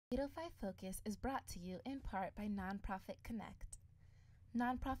805 Focus is brought to you in part by Nonprofit Connect.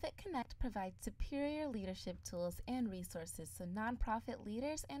 Nonprofit Connect provides superior leadership tools and resources so nonprofit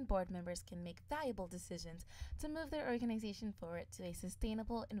leaders and board members can make valuable decisions to move their organization forward to a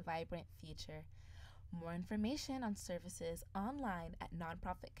sustainable and vibrant future. More information on services online at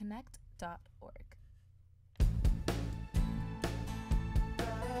nonprofitconnect.org.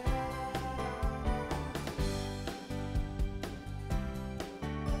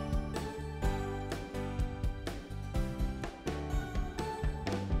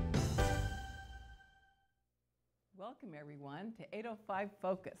 Welcome everyone to 805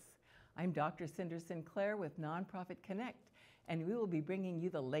 Focus. I'm Dr. Cinder Sinclair with Nonprofit Connect, and we will be bringing you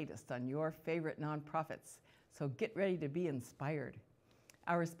the latest on your favorite nonprofits. So get ready to be inspired.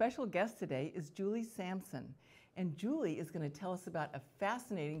 Our special guest today is Julie Sampson, and Julie is going to tell us about a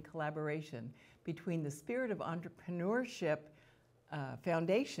fascinating collaboration between the Spirit of Entrepreneurship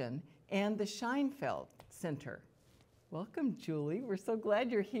Foundation and the Scheinfeld Center. Welcome, Julie. We're so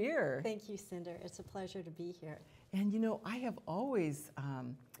glad you're here. Thank you, Cinder. It's a pleasure to be here. And you know, I have always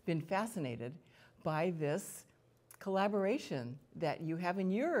been fascinated by this collaboration that you have,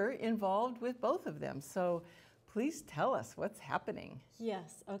 and you're involved with both of them. So please tell us what's happening.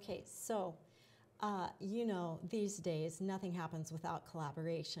 Yes, okay. So, you know, these days, nothing happens without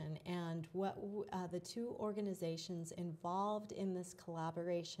collaboration. And what the two organizations involved in this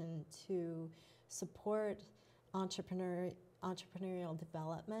collaboration to support entrepreneurial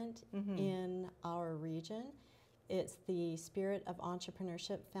development in our region. It's the Spirit of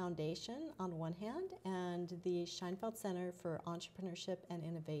Entrepreneurship Foundation on one hand, and the Scheinfeld Center for Entrepreneurship and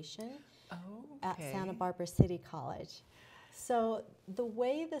Innovation at Santa Barbara City College. So the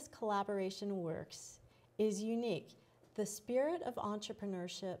way this collaboration works is unique. The Spirit of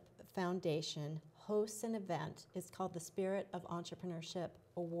Entrepreneurship Foundation hosts an event. It's called the Spirit of Entrepreneurship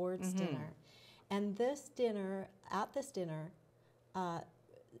Awards Dinner. And this dinner, at this dinner,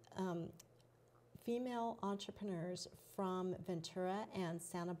 female entrepreneurs from Ventura and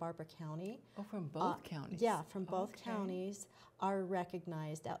Santa Barbara County. Oh, from both counties? Yeah, from both counties are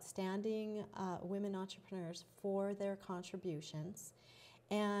recognized outstanding women entrepreneurs for their contributions.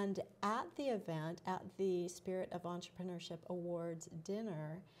 And at the event, at the Spirit of Entrepreneurship Awards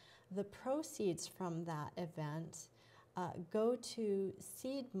dinner, the proceeds from that event go to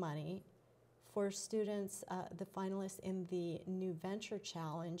seed money for students, the finalists in the New Venture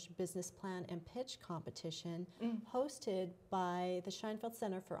Challenge Business Plan and Pitch Competition hosted by the Scheinfeld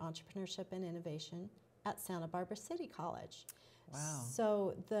Center for Entrepreneurship and Innovation at Santa Barbara City College. Wow.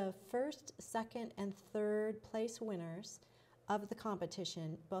 So the first, second, and third place winners of the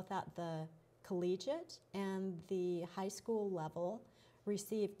competition, both at the collegiate and the high school level,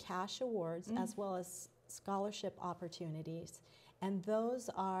 receive cash awards as well as scholarship opportunities. And those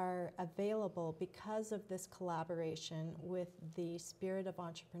are available because of this collaboration with the Spirit of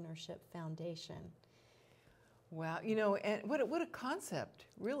Entrepreneurship Foundation. Wow, you know, and what a concept,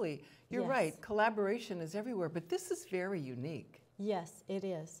 really. You're Yes. right, collaboration is everywhere, but this is very unique. Yes, it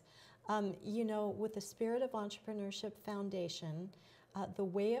is. You know, with the Spirit of Entrepreneurship Foundation, the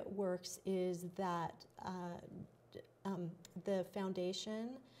way it works is that the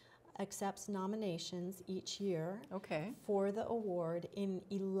foundation accepts nominations each year for the award in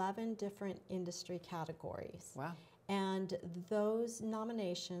 11 different industry categories. Wow. And those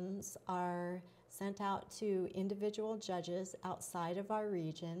nominations are sent out to individual judges outside of our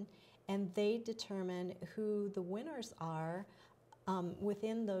region, and they determine who the winners are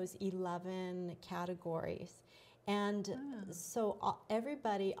within those 11 categories. And so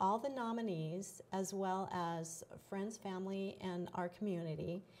everybody, all the nominees, as well as friends, family, and our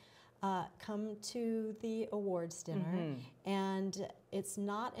community, come to the awards dinner, and it's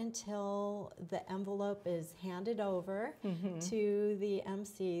not until the envelope is handed over to the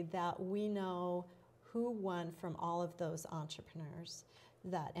MC that we know who won from all of those entrepreneurs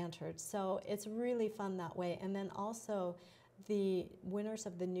that entered. So it's really fun that way. And then also the winners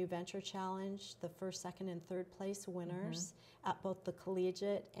of the New Venture Challenge, the first, second, and third place winners at both the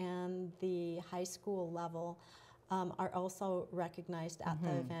collegiate and the high school level, are also recognized at the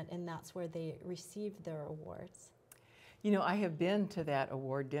event, and that's where they receive their awards. You know, I have been to that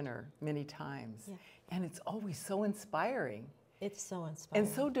award dinner many times, and it's always so inspiring. It's so inspiring.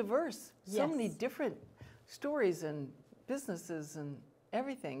 And so diverse. So many different stories and businesses and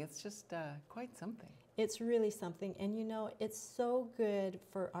everything. It's just quite something. It's really something, and you know, it's so good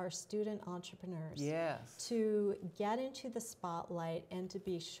for our student entrepreneurs to get into the spotlight and to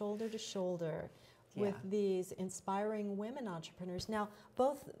be shoulder to shoulder with these inspiring women entrepreneurs. Now,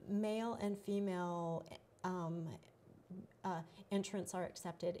 both male and female entrants are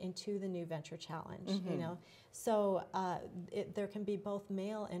accepted into the New Venture Challenge, you know. So there can be both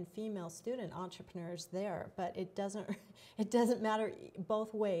male and female student entrepreneurs there, but it doesn't matter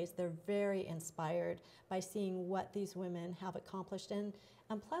both ways. They're very inspired by seeing what these women have accomplished, and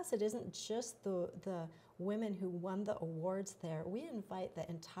plus it isn't just the women who won the awards there. We invite the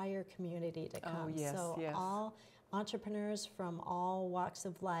entire community to come. Oh, yes, so yes. all entrepreneurs from all walks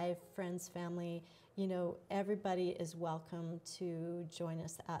of life, friends, family, you know, everybody is welcome to join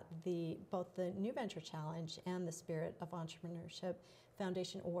us at both the New Venture Challenge and the Spirit of Entrepreneurship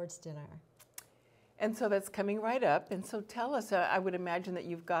Foundation Awards Dinner. And so that's coming right up. And so tell us, I would imagine that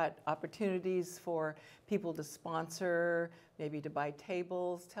you've got opportunities for people to sponsor, maybe to buy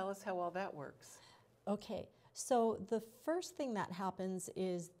tables. Tell us how all that works. Okay, so the first thing that happens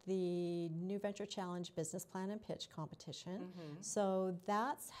is the New Venture Challenge Business Plan and Pitch Competition. So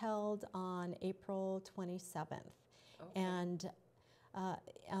that's held on April 27th. Okay. And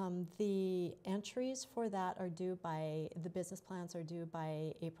the entries for that are due by, the business plans are due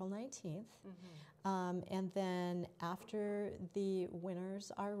by April 19th. And then after the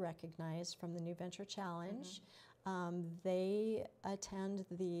winners are recognized from the New Venture Challenge, they attend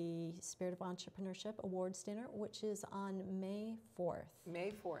the Spirit of Entrepreneurship Awards Dinner, which is on May 4th.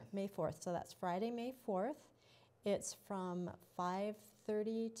 May 4th. May 4th. So that's Friday, May 4th. It's from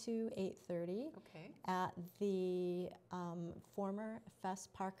 5:30 to 8:30 Okay. at the former Fess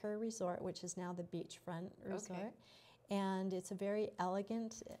Parker Resort, which is now the Beachfront Resort. Okay. And it's a very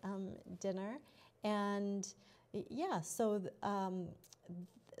elegant dinner. And yeah, so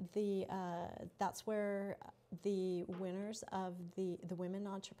that's where the winners of the women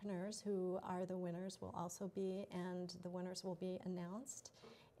entrepreneurs who are the winners will also be, and the winners will be announced.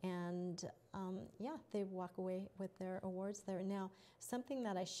 And yeah, they walk away with their awards there. Now, something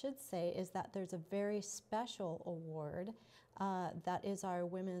that I should say is that there's a very special award that is our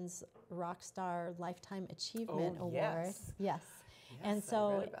Women's Rockstar Lifetime Achievement Award. Yes. Yes. Yes, And so,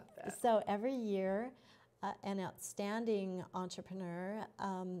 I read about that. so every year, an outstanding entrepreneur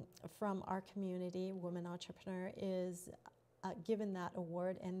from our community, woman entrepreneur, is given that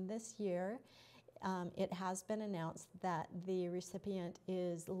award. And this year, it has been announced that the recipient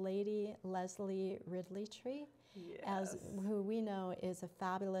is Lady Leslie Ridley-Tree, who we know is a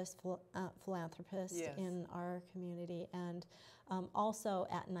fabulous philanthropist Yes. in our community, and also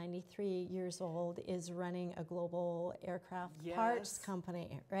at 93 years old is running a global aircraft parts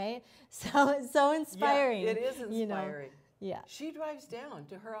company, right? So inspiring. Yeah, it is inspiring. You know? Yeah. She drives down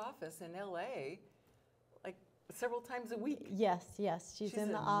to her office in LA like several times a week. Yes, she's in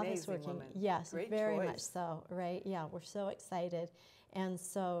an the office amazing working. woman. Yes, Great very much choice. so, right? Yeah, we're so excited. And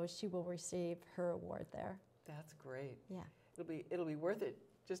so she will receive her award there. That's great. Yeah. It'll be worth it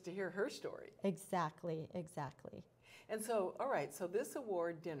just to hear her story. Exactly. And so, all right, so this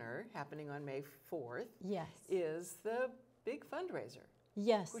award dinner happening on May 4th Yes. is the big fundraiser,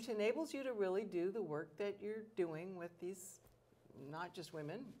 Yes. which enables you to really do the work that you're doing with these, not just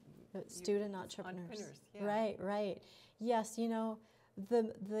women, Student entrepreneurs. Yeah. Right. Yes, you know,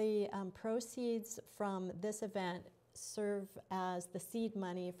 the proceeds from this event serve as the seed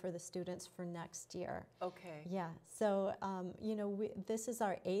money for the students for next year. Okay. Yeah, so, you know, this is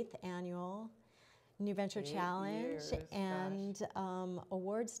our 8th annual New Venture 8 Challenge years, and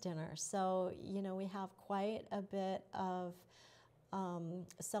awards dinner. So, you know, we have quite a bit of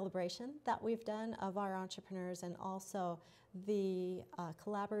celebration that we've done of our entrepreneurs, and also the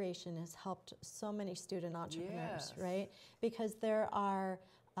collaboration has helped so many student entrepreneurs, Yes. right? Because there are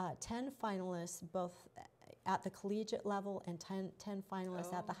 10 finalists both at the collegiate level and 10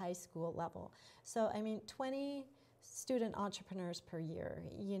 finalists at the high school level. So, I mean, 20 student entrepreneurs per year,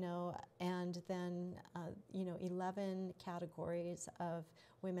 you know, and then, you know, 11 categories of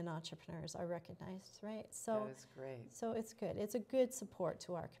women entrepreneurs are recognized, right? So That is great. So it's good. It's a good support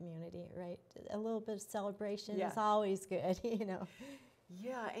to our community, right? A little bit of celebration Yeah. is always good, you know.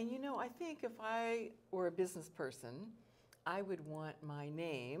 Yeah, and you know, I think if I were a business person, I would want my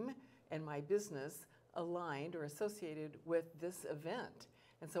name and my business aligned or associated with this event.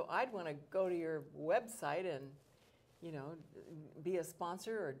 And so I'd want to go to your website and, you know, be a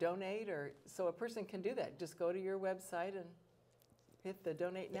sponsor or donate, or so a person can do that. Just go to your website and hit the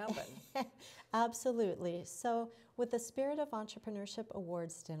donate now button. Absolutely. So with the Spirit of Entrepreneurship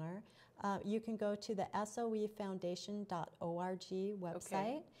Awards Dinner, you can go to the soefoundation.org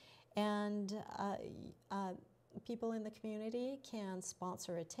website, and people in the community can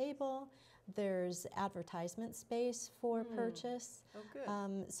sponsor a table. There's advertisement space for purchase. Oh,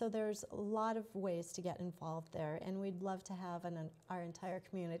 good. So there's a lot of ways to get involved there, and we'd love to have our entire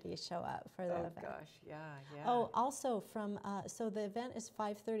community show up for the event. Oh gosh, yeah. Oh, also from so the event is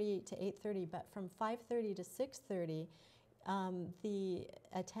 5:30 to 8:30, but from 5:30 to 6:30, the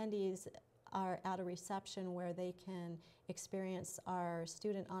attendees are at a reception where they can experience our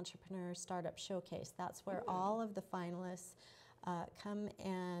Student Entrepreneur Startup Showcase. That's where all of the finalists come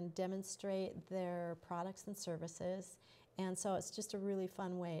and demonstrate their products and services. And so it's just a really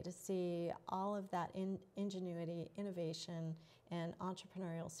fun way to see all of that ingenuity, innovation, and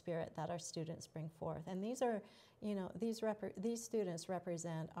entrepreneurial spirit that our students bring forth. And these are, these students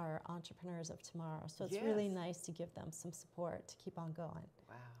represent our entrepreneurs of tomorrow. So it's really nice to give them some support to keep on going.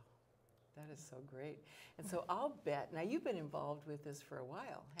 Wow, that is so great. And so I'll bet, now you've been involved with this for a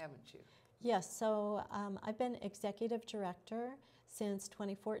while, haven't you? Yes, so I've been executive director since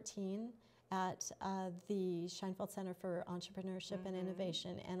 2014 at the Scheinfeld Center for Entrepreneurship and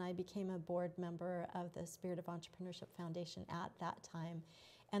Innovation, and I became a board member of the Spirit of Entrepreneurship Foundation at that time.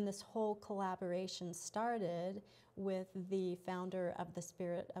 And this whole collaboration started with the founder of the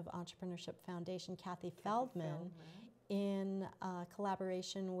Spirit of Entrepreneurship Foundation, Kathy Feldman, in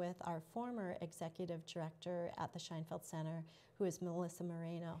collaboration with our former executive director at the Scheinfeld Center, who is Melissa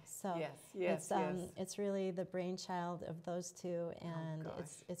Moreno. So it's really the brainchild of those two, and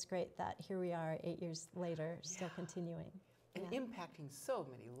it's great that here we are 8 years later, still continuing. And impacting so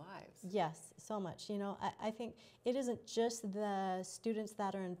many lives. Yes, so much. I think it isn't just the students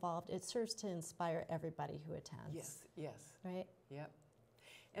that are involved, it serves to inspire everybody who attends. Yes. Right? Yep.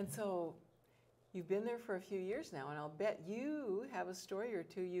 And so you've been there for a few years now, and I'll bet you have a story or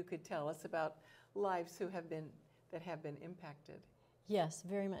two you could tell us about lives that have been impacted. Yes,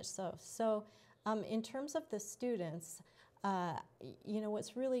 very much so. So in terms of the students,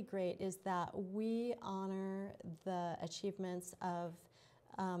 what's really great is that we honor the achievements of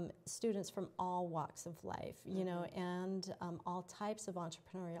students from all walks of life, and all types of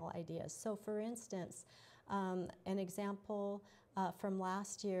entrepreneurial ideas. So for instance, an example from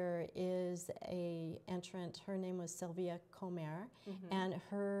last year is a entrant. Her name was Sylvia Comer, and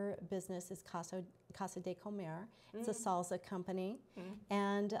her business is Casa de Comer. It's a salsa company.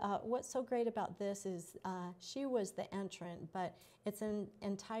 And what's so great about this is she was the entrant, but it's an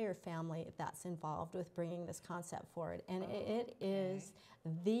entire family that's involved with bringing this concept forward. And it is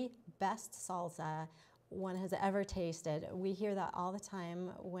the best salsa one has ever tasted. We hear that all the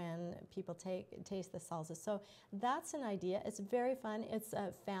time when people taste the salsa. So that's an idea. It's very fun. It's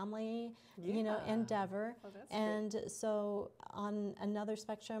a family, endeavor. Oh, that's and good. So on another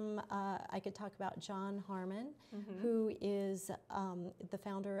spectrum, I could talk about John Harmon, who is the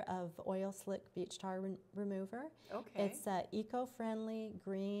founder of Oil Slick Beach Tar Remover. Okay. It's eco-friendly,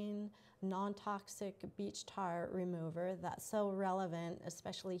 green, non-toxic beach tar remover that's so relevant,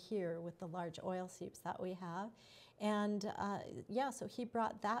 especially here with the large oil seeps that we have. And so he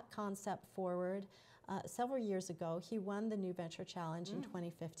brought that concept forward several years ago. He won the New Venture Challenge in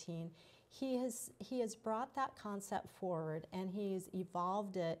 2015. He has brought that concept forward, and he's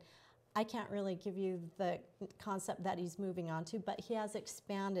evolved it. I can't really give you the concept that he's moving on to, but he has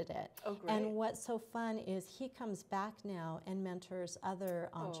expanded it. Oh, great. And what's so fun is he comes back now and mentors other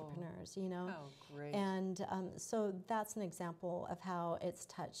entrepreneurs, Oh, great. And so that's an example of how it's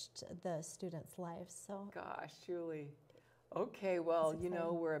touched the students' lives. So, gosh, Julie. Okay, well,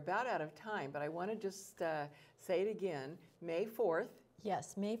 we're about out of time, but I want to just say it again. May 4th.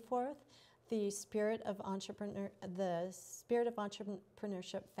 Yes, May 4th. The Spirit of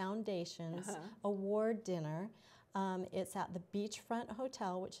Entrepreneurship Foundation's award dinner. It's at the Beachfront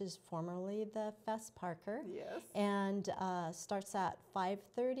Hotel, which is formerly the Fess Parker. Yes. And starts at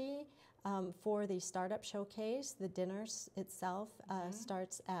 5:30 for the startup showcase. The dinner itself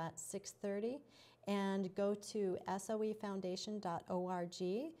starts at 6:30. And go to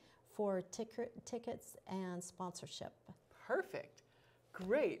soefoundation.org for tickets and sponsorship. Perfect.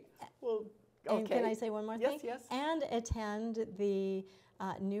 Great. Well, okay. And can I say one more thing? Yes. And attend the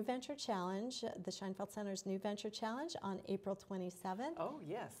New Venture Challenge, the Scheinfeld Center's New Venture Challenge on April 27th. Oh,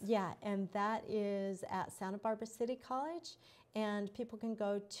 yes. Yeah, and that is at Santa Barbara City College. And people can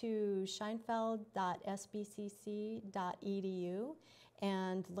go to scheinfeld.sbcc.edu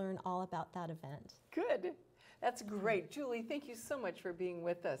and learn all about that event. Good. That's great. Julie, thank you so much for being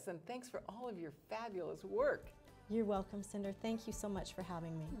with us, and thanks for all of your fabulous work. You're welcome, Cinder. Thank you so much for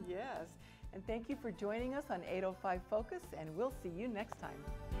having me. Yes, and thank you for joining us on 805 Focus, and we'll see you next time.